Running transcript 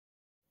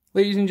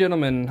Ladies and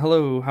gentlemen,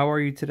 hello, how are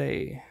you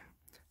today?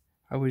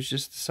 I was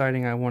just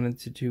deciding I wanted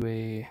to do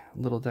a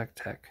little deck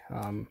tech,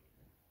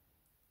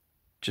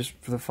 just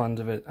for the fun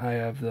of it. I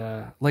have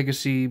the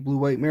Legacy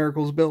Blue-White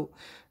Miracles built.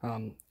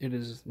 It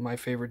is my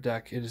favorite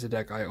deck. It is a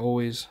deck I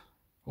always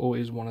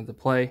wanted to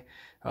play.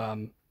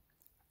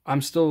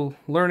 I'm still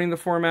learning the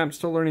format, I'm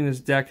still learning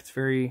this deck. It's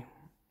very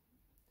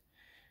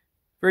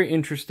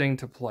interesting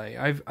to play.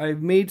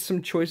 I've made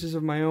some choices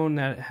of my own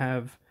that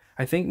have,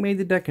 I think, made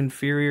the deck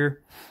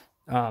inferior.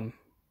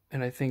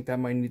 And I think that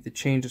might need to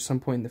change at some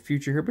point in the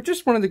future here, but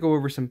just wanted to go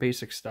over some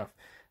basic stuff.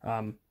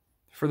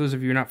 For those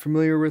of you who are not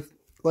familiar with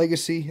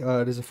Legacy,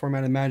 it is a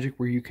format of Magic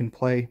where you can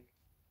play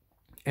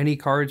any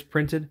cards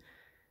printed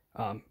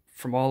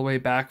from all the way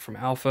back from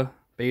Alpha,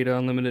 Beta,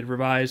 Unlimited,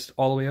 Revised,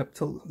 all the way up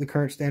to the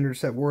current standard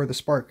set War of the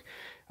Spark.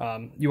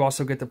 You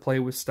also get to play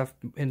with stuff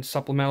in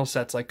supplemental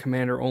sets like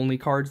Commander-only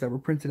cards that were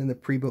printed in the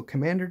pre-built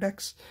Commander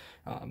decks,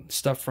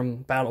 stuff from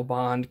Battle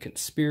Bond,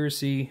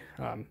 Conspiracy.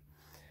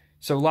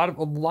 So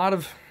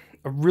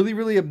a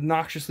really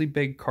obnoxiously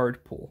big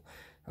card pool.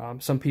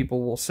 Some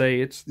people will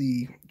say it's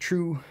the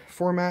true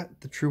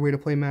format, the true way to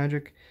play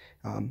Magic.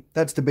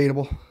 That's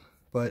debatable,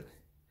 but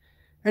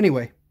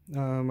anyway,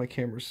 my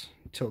camera's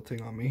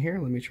tilting on me here.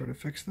 Let me try to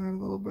fix that a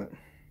little bit.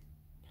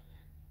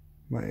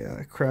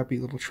 My crappy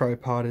little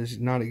tripod is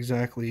not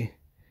exactly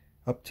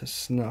up to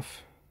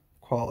snuff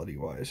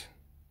quality-wise.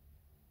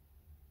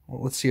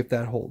 Well, let's see if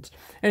that holds.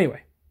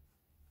 Anyway,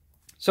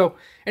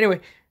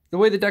 the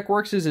way the deck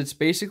works is it's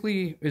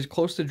basically as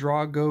close to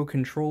draw, go,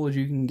 control as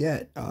you can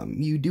get.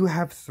 You do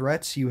have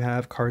threats. You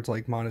have cards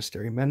like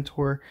Monastery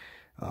Mentor,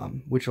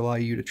 which allow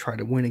you to try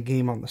to win a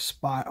game on the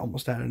spot,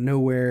 almost out of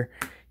nowhere.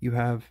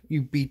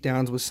 You beat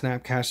downs with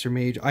Snapcaster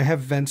Mage. I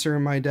have Venser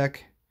in my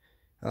deck,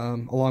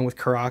 along with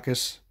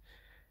Caracas,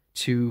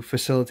 to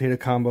facilitate a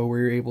combo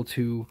where you're able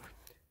to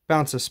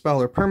bounce a spell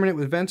or permanent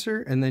with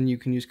Venser, and then you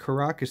can use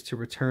Caracas to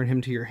return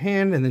him to your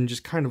hand, and then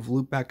just kind of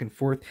loop back and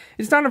forth.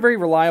 It's not a very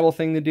reliable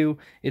thing to do.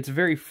 It's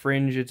very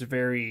fringe. It's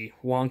very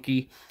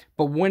wonky.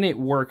 But when it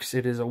works,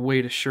 it is a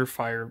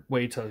surefire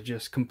way to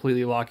just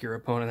completely lock your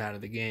opponent out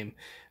of the game.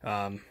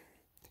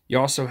 You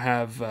also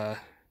have, I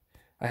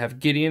have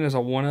Gideon as a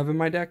 1-of in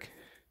my deck.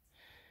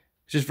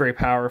 It's just very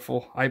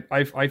powerful.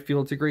 I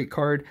feel it's a great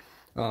card.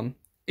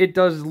 It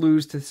does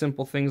lose to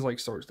simple things like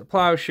Swords to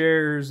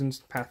Plowshares and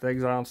Path to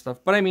Exile and stuff,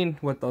 but I mean,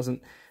 what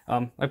doesn't?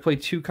 I play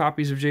 2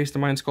 copies of Jace the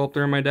Mind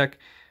Sculptor in my deck.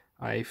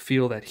 I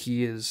feel that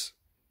he is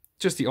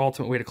just the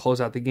ultimate way to close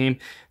out the game.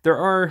 There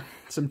are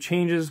some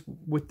changes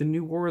with the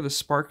new War of the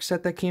Spark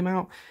set that came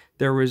out.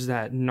 There was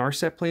that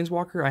Narset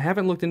Planeswalker. I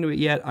haven't looked into it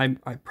yet. I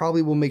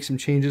probably will make some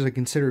changes. I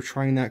consider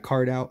trying that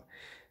card out.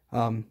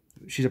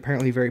 She's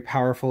apparently very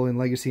powerful in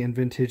Legacy and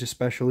Vintage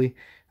especially,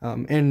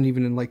 and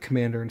even in like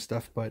Commander and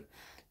stuff, but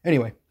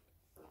anyway,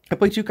 I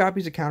play 2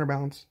 copies of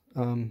Counterbalance.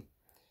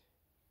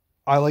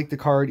 I like the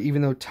card,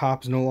 even though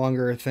top's no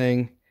longer a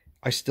thing.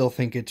 I still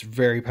think it's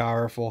very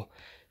powerful.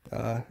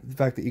 The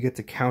fact that you get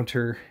to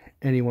counter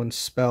anyone's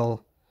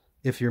spell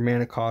if your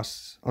mana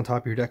costs on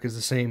top of your deck is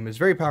the same is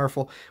very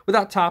powerful.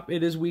 Without top,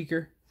 it is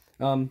weaker.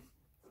 There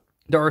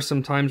are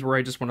some times where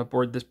I just want to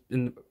board this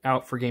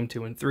out for game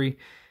 2 and 3.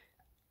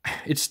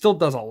 It still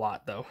does a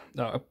lot, though.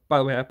 By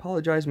the way, I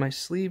apologize. My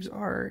sleeves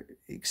are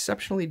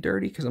exceptionally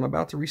dirty because I'm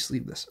about to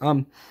re-sleeve this.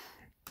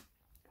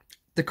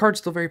 The card's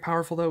still very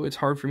powerful, though. It's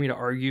hard for me to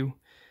argue.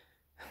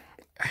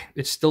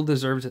 It still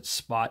deserves its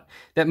spot.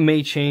 That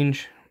may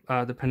change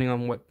depending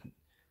on what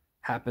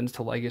happens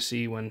to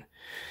Legacy when,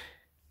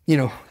 you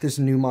know, this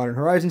new Modern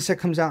Horizons set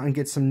comes out and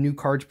gets some new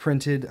cards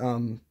printed,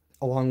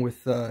 along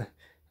with the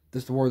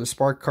War of the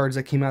Spark cards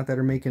that came out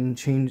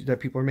that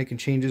people are making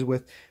changes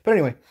with. But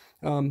anyway,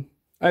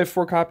 I have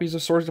 4 copies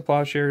of Swords to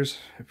Plowshares.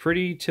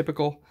 Pretty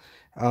typical.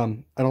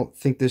 I don't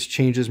think this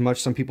changes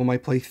much. Some people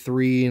might play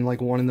 3 and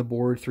like 1 in the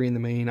board, 3 in the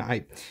main.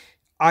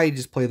 I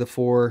just play the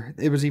 4.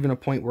 It was even a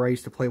point where I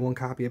used to play 1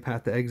 copy of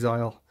Path to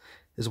Exile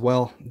as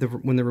well.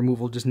 When the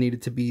removal just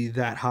needed to be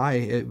that high.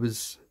 It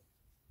was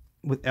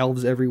with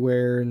elves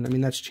everywhere, and I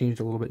mean that's changed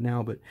a little bit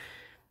now. But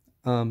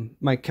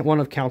one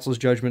of Council's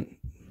Judgment,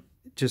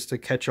 just a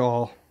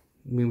catch-all.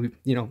 I mean,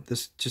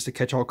 this just a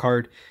catch-all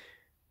card.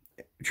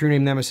 True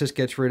Name Nemesis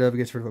gets rid of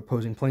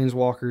opposing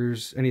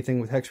planeswalkers. Anything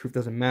with hexproof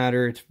doesn't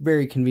matter. It's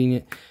very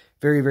convenient.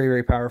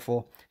 very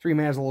powerful. 3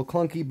 mana is a little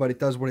clunky, but it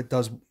does what it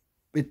does.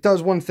 It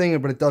does one thing,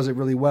 but it does it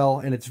really well,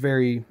 and it's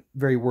very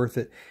worth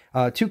it.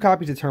 2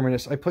 copies of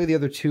Terminus. I play the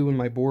other 2 in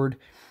my board.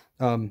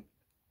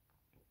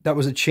 That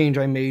was a change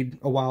I made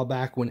a while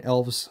back when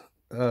elves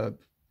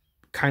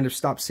kind of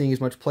stopped seeing as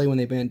much play when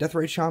they banned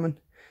Deathrite Shaman.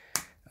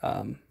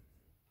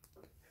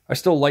 I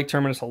still like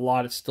Terminus a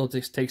lot. It still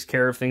takes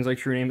care of things like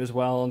True Name as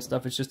well and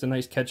stuff. It's just a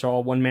nice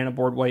catch-all, 1 mana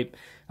board wipe.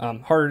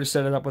 Harder to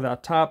set it up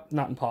without top.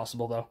 Not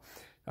impossible, though.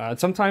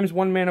 Sometimes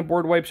 1 mana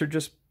board wipes are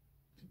just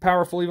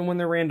powerful even when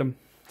they're random.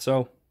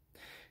 So,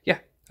 yeah.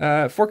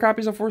 4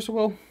 copies of Force of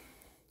Will.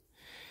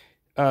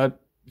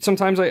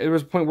 sometimes there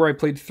was a point where I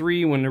played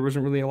 3 when there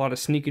wasn't really a lot of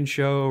sneak and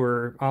show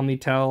or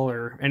omnitel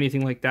or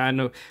anything like that.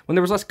 No, when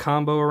there was less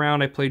combo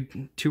around, I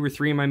played 2 or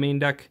 3 in my main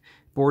deck,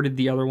 boarded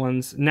the other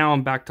ones. Now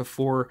I'm back to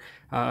 4,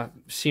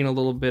 seeing a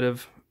little bit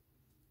of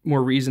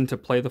more reason to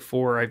play the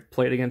 4. I've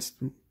played against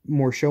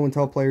more show and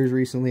tell players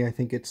recently. I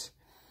think it's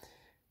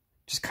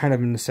just kind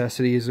of a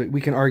necessity.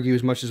 We can argue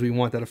as much as we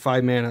want that a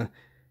 5-mana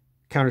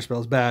counterspell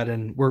is bad,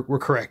 and we're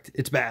correct.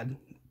 It's bad.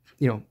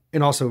 You know,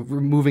 and also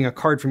removing a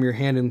card from your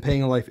hand and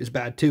paying a life is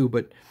bad too,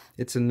 but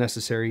it's a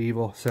necessary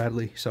evil,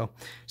 sadly. So,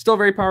 still a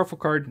very powerful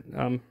card.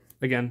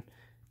 Again,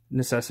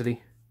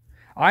 necessity.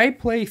 I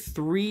play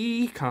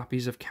 3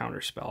 copies of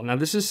Counterspell. Now,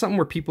 this is something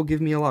where people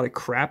give me a lot of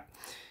crap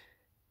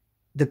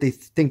that they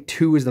think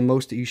 2 is the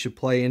most that you should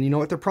play. And you know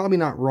what? They're probably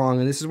not wrong.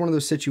 And this is one of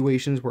those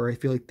situations where I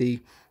feel like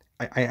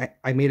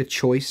I made a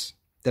choice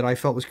that I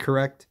felt was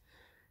correct,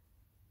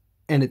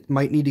 and it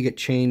might need to get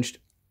changed.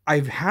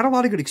 I've had a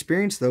lot of good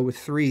experience, though, with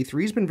 3.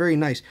 3's been very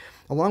nice.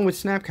 Along with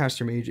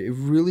Snapcaster Mage, it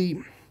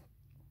really...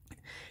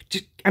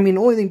 I mean,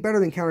 the only thing better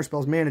than Counterspell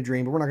is Mana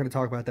Drain, but we're not going to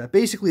talk about that.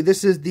 Basically,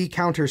 this is the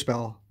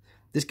Counterspell.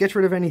 This gets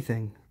rid of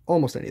anything.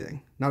 Almost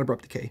anything. Not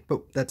Abrupt Decay,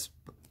 but that's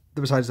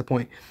besides the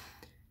point.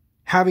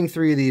 Having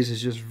 3 of these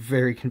is just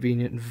very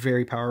convenient and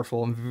very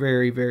powerful and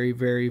very, very,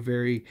 very,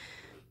 very,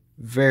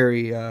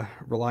 very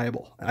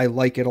reliable. I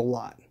like it a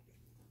lot.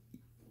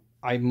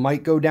 I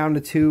might go down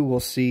to 2. We'll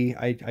see.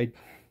 I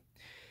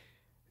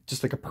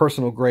just like a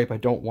personal gripe, I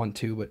don't want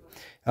to,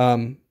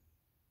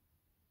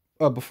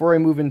 but before I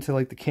move into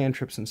like the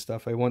cantrips and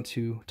stuff, I want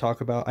to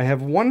talk about, I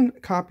have 1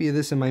 copy of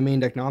this in my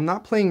main deck. Now, I'm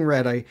not playing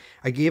red.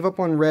 I gave up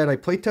on red. I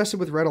play tested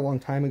with red a long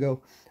time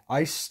ago.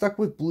 I stuck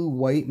with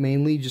blue-white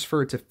mainly just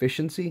for its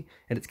efficiency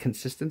and its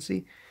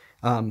consistency.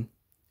 And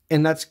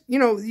that's, you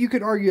know, you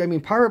could argue, I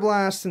mean,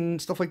 Pyroblast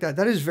and stuff like that,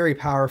 that is very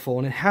powerful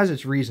and it has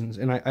its reasons.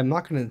 And I'm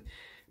not gonna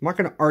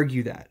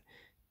argue that.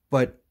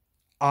 But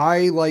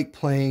I like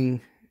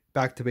playing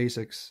back to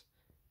basics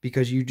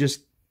because you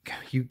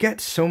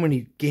get so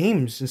many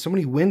games and so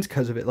many wins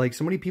because of it. Like,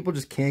 so many people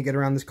just can't get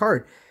around this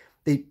card.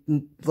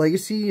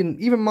 Legacy and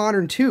even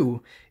Modern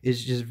too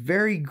is just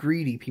very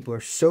greedy. People are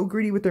so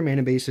greedy with their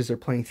mana bases. They're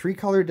playing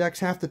 3-color decks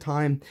half the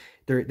time.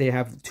 They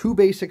have 2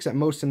 basics at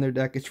most in their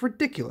deck. It's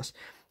ridiculous.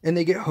 And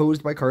they get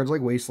hosed by cards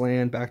like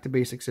Wasteland, Back to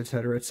Basics,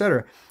 etc.,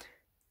 etc.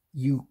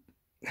 You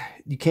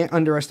can't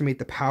underestimate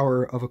the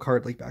power of a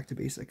card like Back to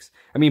Basics.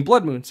 I mean,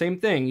 Blood Moon, same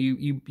thing.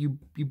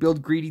 You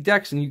build greedy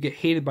decks and you get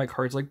hated by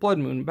cards like Blood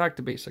Moon, Back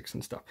to Basics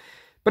and stuff.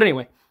 But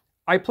anyway,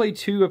 I play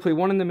 2. I play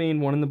 1 in the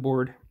main, 1 in the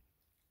board.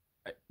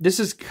 This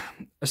is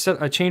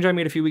a change I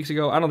made a few weeks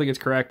ago. I don't think it's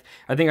correct.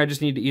 I think I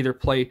just need to either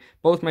play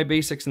both my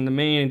basics in the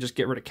main and just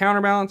get rid of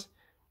counterbalance,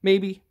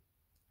 maybe,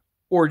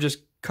 or just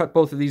cut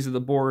both of these to the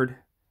board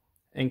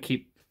and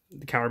keep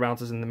the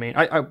counterbalances in the main.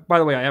 By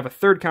the way, I have a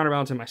 3rd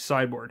counterbalance in my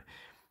sideboard.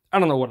 I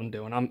don't know what I'm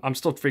doing. I'm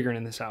still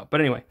figuring this out. But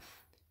anyway,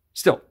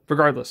 still,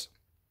 regardless.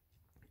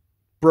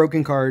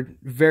 Broken card,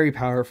 very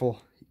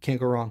powerful. Can't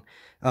go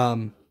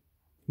wrong.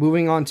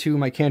 Moving on to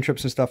my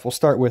cantrips and stuff, we'll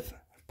start with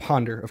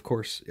Ponder, of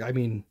course. I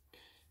mean,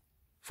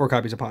 4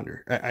 copies of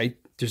Ponder.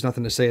 There's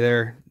nothing to say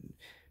there.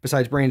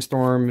 Besides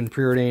Brainstorm and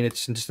Preordain,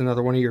 it's just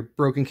another one of your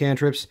broken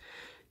cantrips.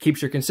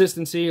 Keeps your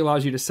consistency,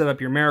 allows you to set up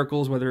your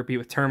miracles, whether it be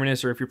with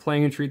Terminus or if you're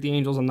playing Entreat the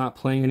Angels. I'm not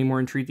playing anymore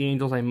Entreat the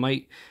Angels. I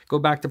might go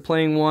back to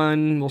playing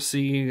 1. We'll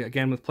see,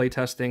 again, with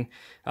playtesting.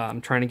 I'm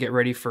trying to get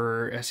ready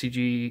for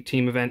SCG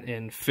team event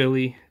in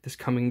Philly this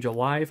coming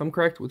July, if I'm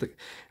correct.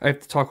 I have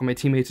to talk with my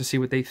teammates to see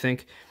what they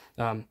think.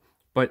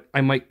 But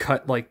I might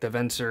cut like the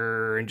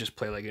Venser and just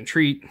play like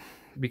Entreat,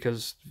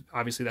 because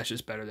obviously that's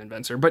just better than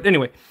Venser. But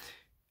anyway,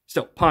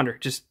 still, Ponder.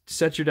 Just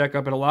sets your deck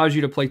up. It allows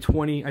you to play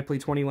 20. I play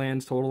 20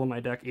 lands total in my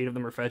deck. 8 of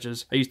them are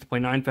fetches. I used to play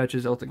 9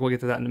 fetches. We'll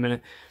get to that in a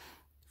minute.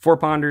 4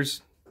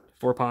 Ponders.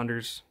 4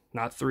 Ponders.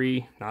 Not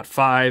 3, not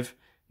 5,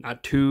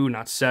 not 2,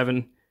 not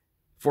 7.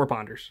 4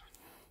 Ponders.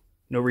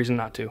 No reason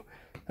not to.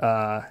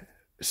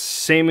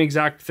 Same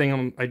exact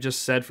thing I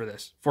just said for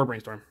this. 4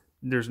 Brainstorm.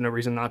 There's no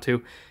reason not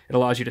to. It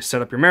allows you to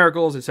set up your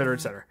miracles, etc.,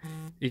 etc.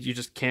 You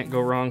just can't go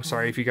wrong.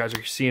 Sorry if you guys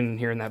are seeing and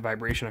hearing that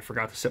vibration. I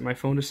forgot to set my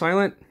phone to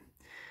silent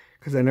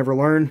because I never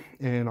learn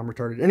and I'm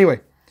retarded.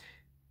 Anyway,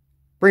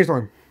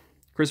 Brainstorm.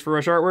 Christopher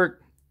Rush artwork.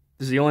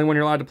 This is the only one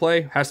you're allowed to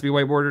play. Has to be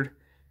white bordered.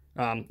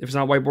 If it's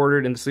not white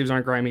bordered and the sleeves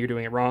aren't grimy, you're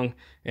doing it wrong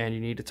and you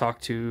need to talk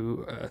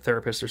to a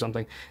therapist or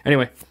something.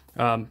 Anyway,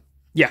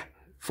 yeah,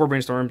 4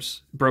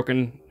 Brainstorms.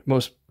 Broken.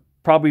 Most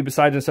probably,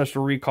 besides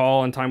Ancestral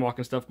Recall and Time Walk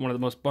and stuff, one of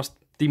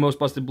the most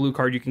busted blue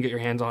card you can get your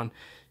hands on.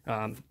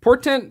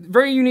 Portent,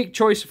 very unique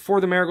choice for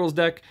the Marigolds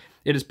deck.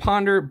 It is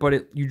Ponder,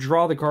 but you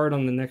draw the card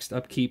on the next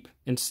upkeep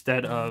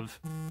instead of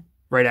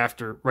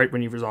right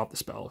when you resolve the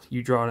spell.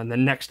 You draw it on the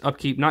next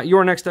upkeep, not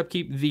your next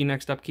upkeep, the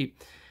next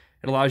upkeep.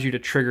 It allows you to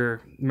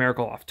trigger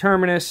Miracle off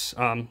Terminus.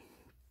 Other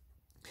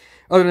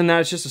than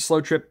that, it's just a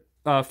slow trip.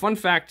 Fun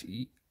fact,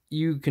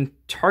 you can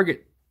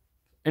target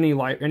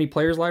any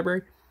player's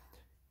library.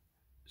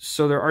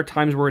 So there are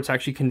times where it's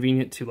actually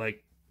convenient to,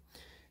 like,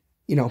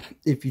 you know,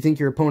 if you think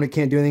your opponent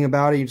can't do anything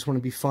about it, you just want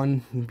to be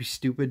fun and be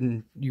stupid,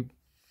 and you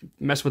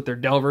mess with their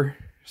Delver,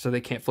 so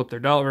they can't flip their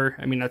Delver.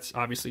 I mean, that's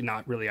obviously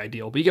not really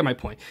ideal, but you get my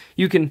point.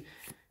 You can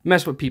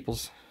mess with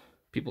people's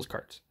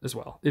cards as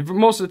well.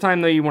 Most of the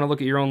time, though, you want to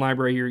look at your own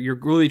library. You're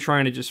really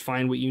trying to just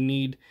find what you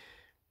need.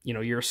 You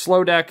know, you're a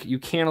slow deck. You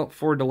can't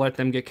afford to let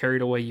them get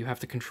carried away. You have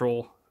to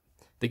control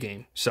the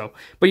game. So,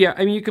 but yeah,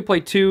 I mean, you could play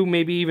 2,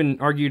 maybe even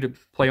argue to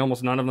play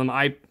almost none of them.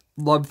 I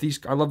love this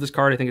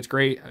card. I think it's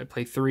great. I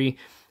play 3.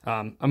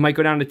 I might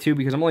go down to 2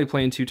 because I'm only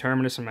playing 2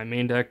 Terminus in my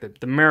main deck.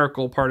 The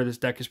Miracle part of this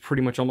deck is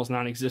pretty much almost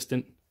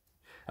non-existent.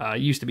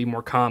 It used to be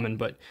more common,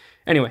 but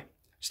anyway,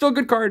 still a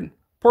good card.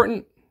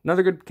 Important.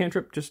 Another good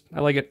cantrip. Just, I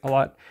like it a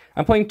lot.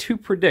 I'm playing 2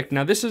 Predict.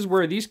 Now, this is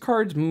where these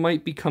cards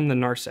might become the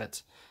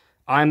Narsets.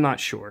 I'm not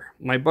sure.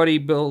 My buddy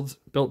built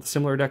a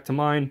similar deck to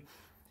mine.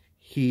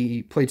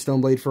 He played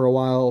Stoneblade for a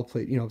while.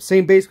 Played, you know,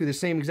 basically the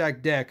same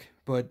exact deck,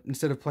 but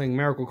instead of playing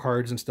Miracle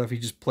cards and stuff, he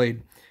just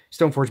played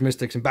Stoneforge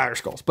Mystics and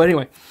Batterskulls. But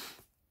anyway,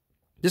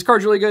 this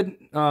card's really good,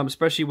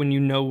 especially when you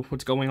know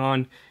what's going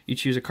on. You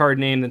choose a card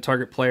name, then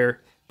target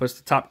player puts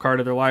the top card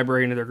of their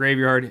library into their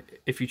graveyard.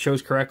 If you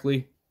chose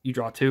correctly, you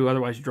draw 2.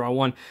 Otherwise, you draw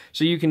 1.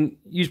 So you can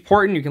use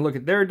Portent. You can look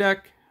at their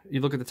deck. You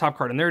look at the top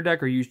card in their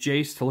deck, or use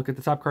Jace to look at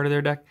the top card of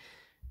their deck.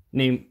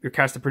 Name your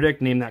cast to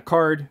Predict, name that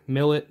card,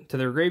 mill it to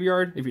their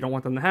graveyard. If you don't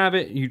want them to have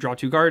it, you draw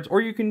 2 cards,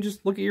 or you can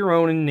just look at your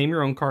own and name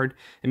your own card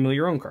and mill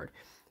your own card.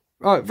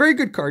 Very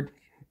good card.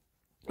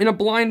 In a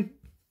blind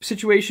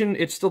situation,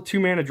 it's still 2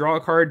 mana, draw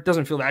a card.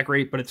 Doesn't feel that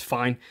great, but it's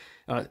fine.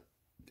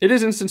 It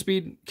is instant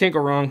speed. Can't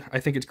go wrong. I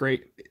think it's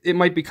great. It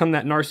might become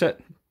that Narset.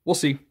 We'll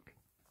see.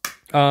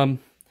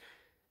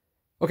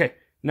 Okay,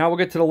 now we'll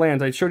get to the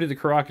lands. I showed you the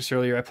Karakas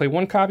earlier. I play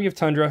 1 copy of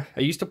Tundra.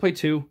 I used to play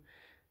 2.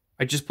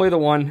 I just play the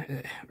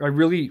 1. I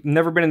really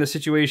never been in the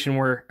situation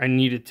where I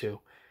needed to.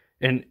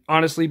 And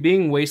honestly,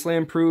 being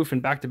Wasteland proof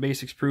and Back to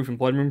Basics proof and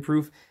Blood Moon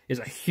proof is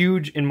a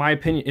huge, in my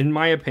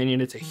opinion,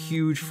 it's a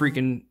huge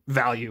freaking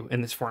value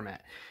in this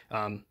format.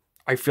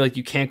 I feel like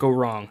you can't go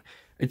wrong.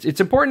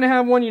 It's important to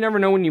have one. You never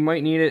know when you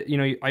might need it. You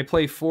know, I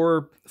play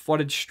 4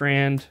 Flooded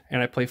Strand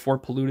and I play 4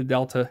 Polluted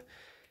Delta.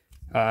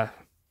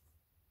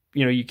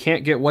 You know, you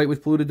can't get white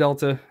with Polluted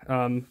Delta.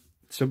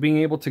 So being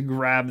able to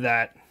grab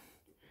that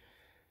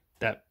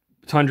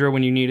Tundra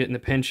when you need it in the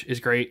pinch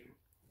is great.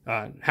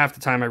 Half the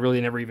time I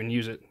really never even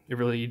use it.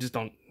 You just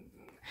don't.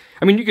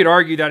 I mean, you could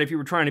argue that if you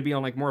were trying to be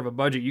on like more of a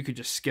budget, you could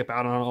just skip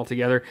out on it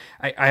altogether.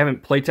 I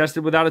haven't play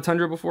tested without a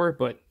Tundra before,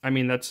 but I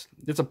mean, that's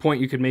a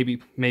point you could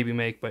maybe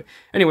make. But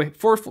anyway,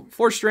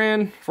 4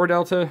 Strand, 4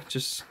 Delta,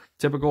 just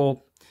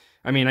typical.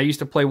 I mean, I used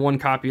to play 1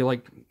 copy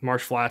like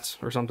Marsh Flats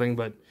or something,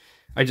 but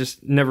I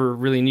just never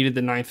really needed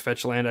the 9th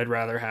fetch land. I'd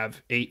rather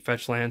have 8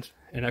 fetch lands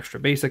and extra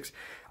basics.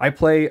 I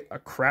play a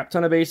crap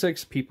ton of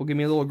basics. People give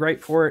me a little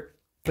gripe for it.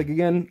 Like,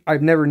 again,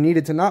 I've never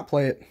needed to not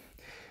play it.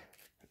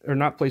 Or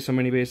not play so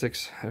many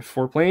basics. I have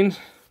 4 planes.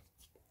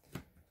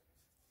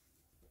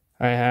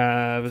 I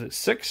have, is it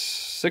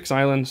 6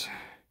 islands.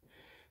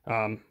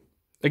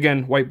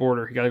 Again, white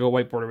border. You gotta go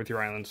white border with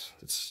your islands.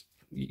 It's,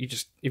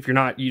 if you're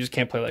not, you just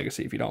can't play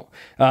Legacy if you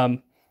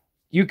don't.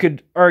 You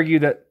could argue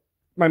that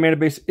my mana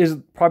base is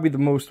probably the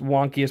most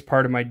wonkiest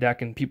part of my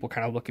deck, and people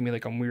kind of look at me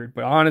like I'm weird.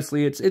 But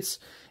honestly,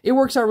 it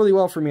works out really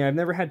well for me. I've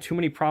never had too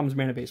many problems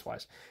mana base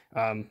wise.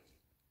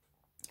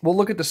 We'll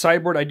look at the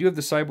sideboard. I do have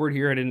the sideboard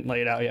here. I didn't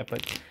lay it out yet,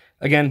 but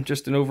again,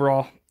 just an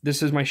overall.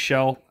 This is my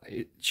shell.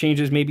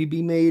 Changes maybe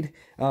be made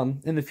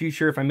in the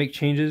future. If I make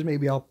changes,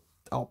 maybe I'll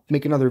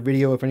make another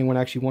video if anyone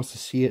actually wants to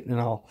see it, and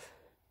I'll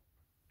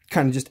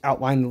kind of just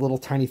outline the little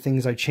tiny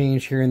things I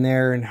change here and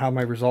there and how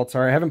my results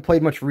are. I haven't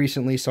played much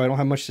recently, so I don't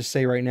have much to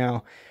say right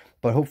now,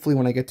 but hopefully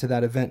when I get to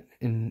that event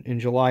in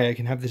July, I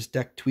can have this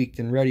deck tweaked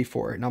and ready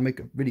for it, and I'll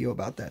make a video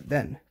about that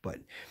then.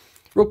 But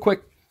real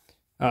quick,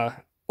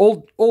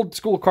 old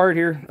school card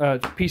here,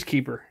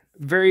 Peacekeeper.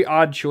 Very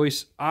odd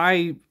choice.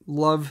 I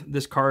love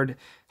this card.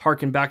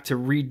 Harken back to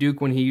Reed Duke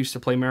when he used to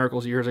play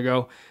Miracles years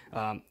ago.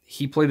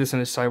 He played this in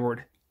his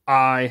sideboard.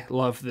 I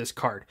love this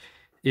card.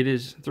 It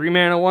is 3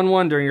 mana,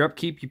 1/1. During your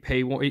upkeep, you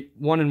pay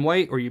 1 in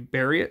white, or you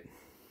bury it.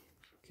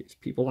 In case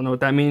people don't know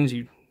what that means,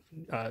 you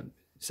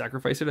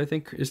sacrifice it, I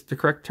think is the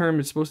correct term.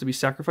 It's supposed to be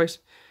sacrifice.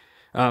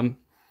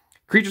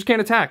 Creatures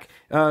can't attack.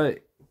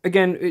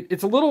 Again,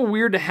 it's a little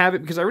weird to have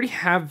it because I already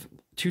have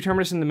 2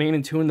 Terminus in the main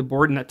and 2 in the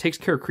board, and that takes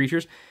care of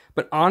creatures.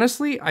 But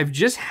honestly, I've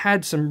just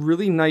had some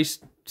really nice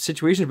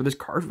situations where this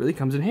card really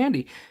comes in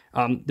handy.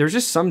 There's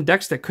just some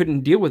decks that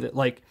couldn't deal with it.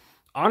 Like,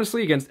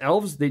 honestly, against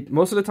elves,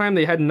 most of the time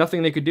they had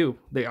nothing they could do.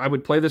 I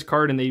would play this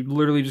card and they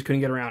literally just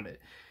couldn't get around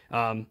it.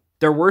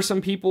 There were some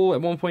people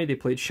at one point, they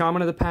played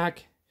Shaman of the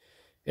Pack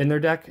in their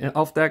deck, an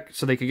elf deck,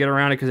 so they could get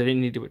around it because they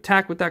didn't need to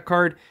attack with that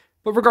card.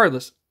 But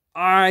regardless,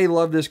 I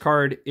love this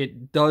card.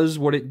 It does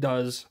what it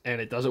does,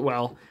 and it does it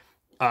well.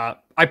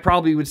 I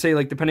probably would say,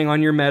 like, depending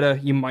on your meta,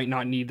 you might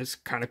not need this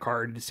kind of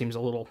card. It seems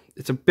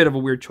it's a bit of a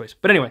weird choice.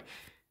 But anyway,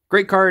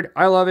 great card.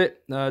 I love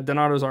it.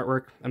 Donato's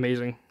artwork,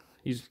 amazing.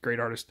 He's a great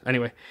artist.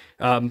 Anyway,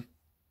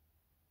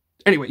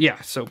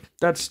 yeah, so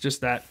that's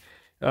just that.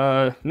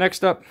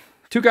 Next up,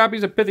 2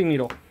 copies of Pithing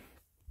Needle.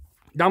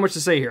 Not much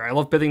to say here. I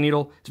love Pithing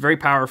Needle. It's very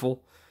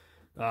powerful.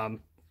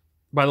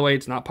 By the way,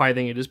 it's not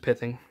pithing, it is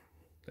pithing.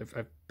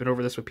 I've been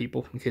over this with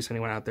people, in case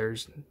anyone out there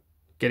is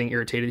getting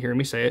irritated hearing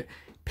me say it.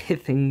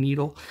 Pithing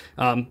needle.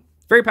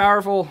 Very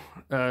powerful.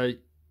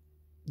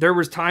 There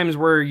was times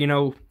where, you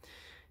know,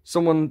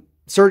 someone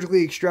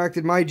surgically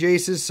extracted my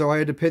Jaces, so I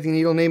had a pithing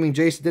needle naming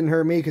Jace. It didn't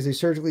hurt me because they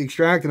surgically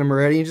extracted them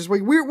already. And just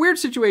like weird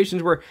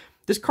situations where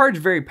this card's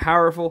very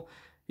powerful.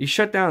 You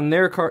shut down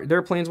their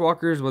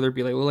planeswalkers, whether it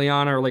be like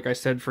Liliana or, like I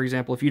said, for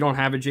example, if you don't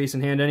have a Jace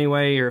in hand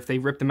anyway, or if they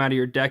rip them out of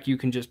your deck, you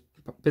can just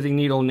pithing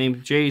needle name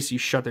Jace. You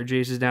shut their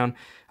Jaces down.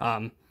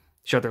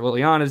 Shut their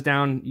Lilianas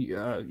down.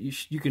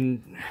 You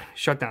can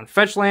shut down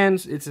fetch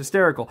lands. It's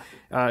hysterical.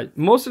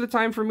 Most of the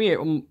time for me,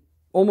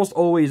 almost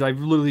always, I've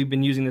literally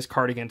been using this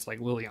card against like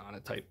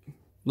Liliana type.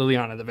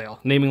 Liliana the Veil.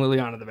 Naming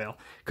Liliana the Veil.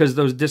 Because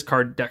those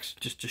discard decks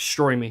just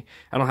destroy me.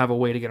 I don't have a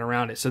way to get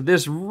around it. So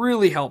this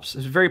really helps.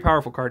 It's a very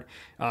powerful card.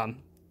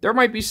 There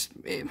might be...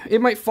 It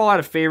might fall out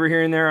of favor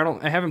here and there.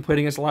 I haven't played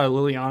against a lot of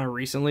Liliana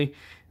recently.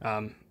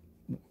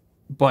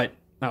 But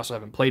I also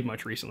haven't played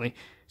much recently.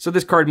 So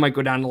this card might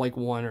go down to like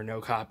 1 or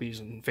no copies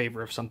in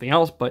favor of something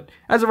else. But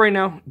as of right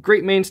now,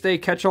 great mainstay,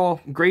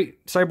 catch-all,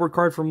 great sideboard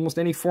card for almost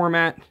any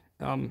format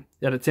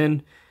that it's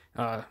in.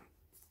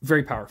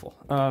 Very powerful.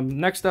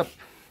 Next up,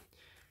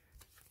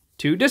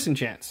 2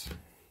 Disenchants.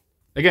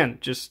 Again,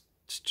 just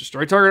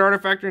destroy target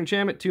artifact or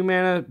enchantment, 2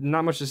 mana,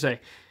 not much to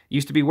say.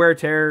 Used to be Wear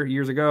Tear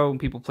years ago when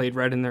people played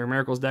red in their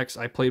Miracles decks.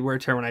 I played Wear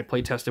Tear when I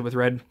play tested with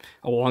red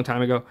a long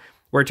time ago.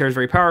 Wear Tear is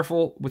very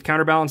powerful. With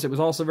Counterbalance, it was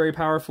also very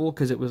powerful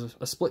because it was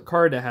a split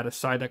card that had a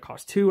side that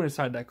cost 2 and a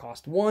side that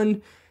cost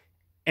 1.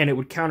 And it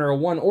would counter a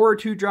 1 or a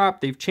 2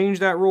 drop. They've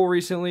changed that rule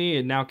recently.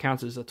 It now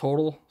counts as a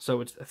total,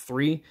 so it's a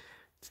 3.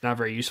 It's not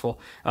very useful.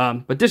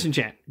 But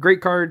Disenchant,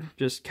 great card.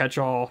 Just catch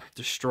all,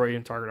 destroy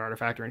and target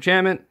artifact or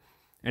enchantment.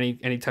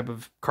 Any type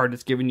of card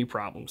that's giving you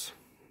problems.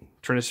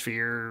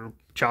 Trinisphere,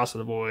 Chalice of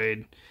the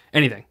Void,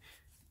 anything.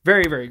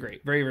 Very, very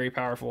great. Very, very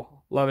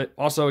powerful. Love it.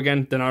 Also,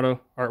 again, Donato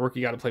artwork,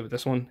 you got to play with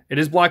this one. It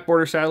is black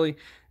border, sadly.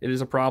 It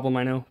is a problem,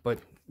 I know, but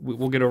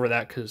we'll get over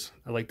that because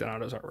I like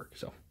Donato's artwork.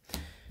 So,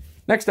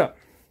 next up,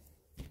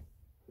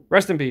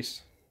 rest in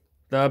peace.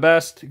 The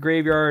best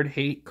graveyard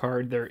hate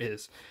card there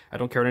is. I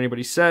don't care what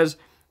anybody says.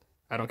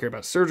 I don't care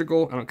about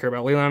Surgical. I don't care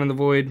about Leyline in the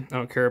Void. I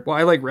don't care. Well,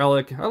 I like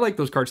Relic. I like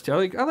those cards too.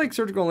 I like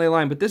Surgical and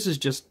Leyline, but this is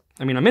just,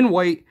 I mean, I'm in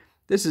white.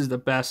 This is the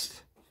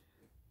best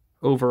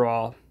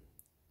overall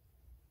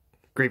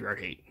graveyard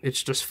hate.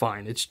 It's just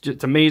fine.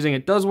 It's amazing.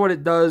 It does what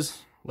it does,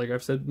 like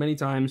I've said many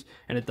times,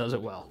 and it does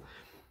it well.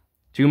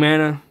 2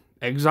 mana,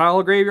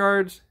 exile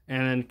graveyards,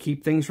 and then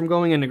keep things from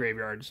going into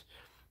graveyards.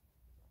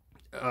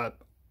 I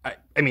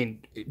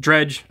mean,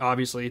 Dredge,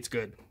 obviously, it's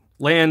good.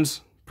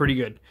 Lands, pretty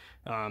good.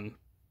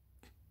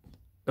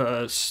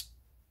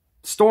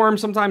 Storm,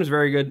 sometimes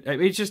very good.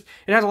 It's just,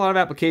 it has a lot of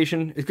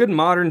application. It's good in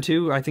Modern,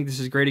 too. I think this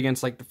is great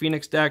against, like, the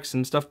Phoenix decks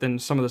and stuff than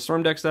some of the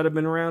Storm decks that have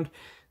been around.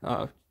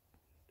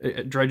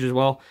 Dredge as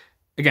well.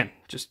 Again,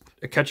 just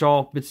a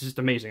catch-all. It's just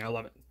amazing. I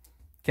love it.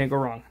 Can't go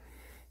wrong.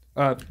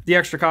 The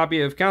extra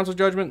copy of Council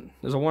Judgment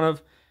is a one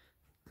of.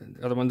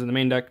 The other one's in the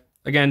main deck.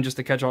 Again, just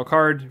a catch-all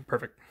card.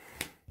 Perfect.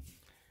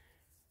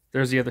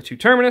 There's the other 2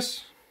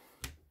 Terminus.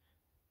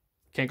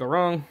 Can't go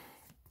wrong.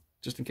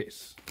 Just in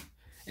case.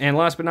 And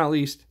last but not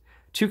least,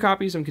 2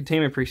 copies of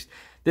Containment Priest.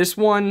 This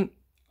one,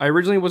 I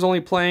originally was only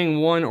playing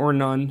 1 or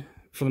none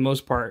for the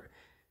most part.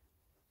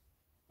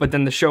 But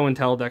then the show and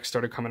tell decks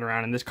started coming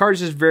around. And this card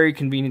is just very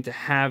convenient to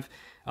have.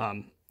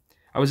 I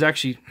was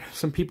actually,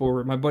 some people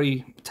were, my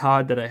buddy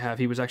Todd that I have,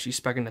 he was actually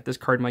specking that this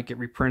card might get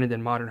reprinted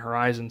in Modern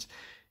Horizons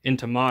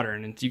into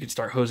Modern. And you could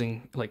start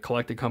hosing like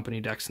Collected Company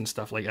decks and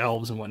stuff like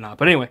Elves and whatnot.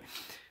 But anyway,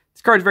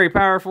 this card's very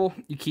powerful.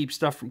 You keep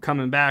stuff from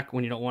coming back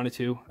when you don't want it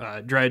to.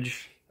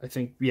 Dredge, I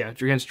think, yeah,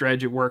 against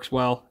Dredge, it works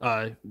well.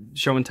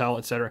 Show and tell,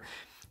 etc.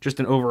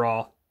 Just an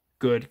overall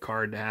good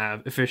card to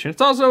have. Efficient.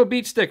 It's also a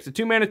beat stick. It's a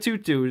 2 mana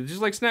 2/2.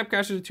 Just like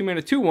Snapcaster is a 2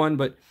 mana 2/1,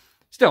 but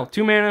still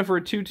 2 mana for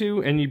a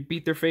 2/2, and you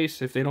beat their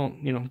face if they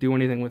don't, you know, do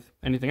anything with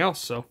anything else.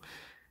 So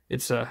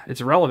it's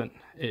relevant.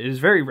 It is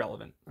very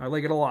relevant. I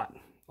like it a lot.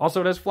 Also,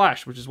 it has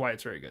flash, which is why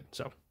it's very good.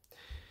 So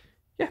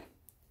yeah,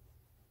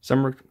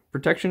 some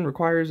protection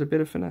requires a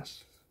bit of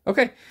finesse.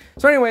 Okay,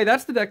 so anyway,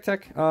 that's the deck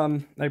tech.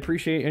 I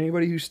appreciate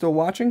anybody who's still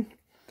watching.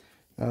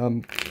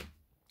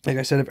 Like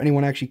I said, if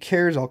anyone actually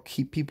cares, I'll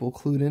keep people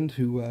clued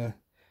into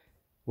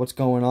what's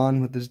going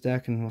on with this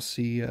deck, and we'll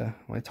see when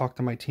I talk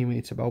to my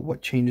teammates about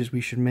what changes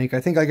we should make.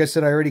 I think, like I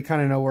said, I already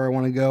kind of know where I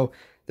want to go.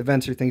 The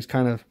Venser thing's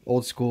kind of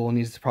old school and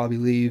needs to probably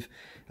leave.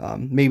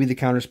 Maybe the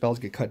counter spells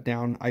get cut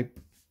down. I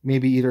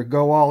maybe either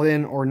go all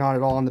in or not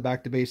at all on the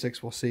back to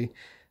basics. We'll see.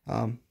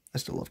 I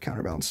still love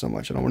Counterbalance so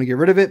much. I don't want to get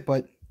rid of it,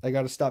 but I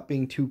got to stop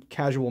being too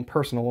casual and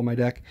personal on my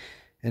deck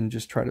and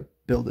just try to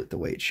build it the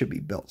way it should be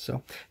built.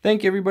 So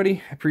thank you,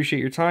 everybody. I appreciate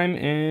your time,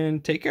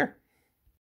 and take care.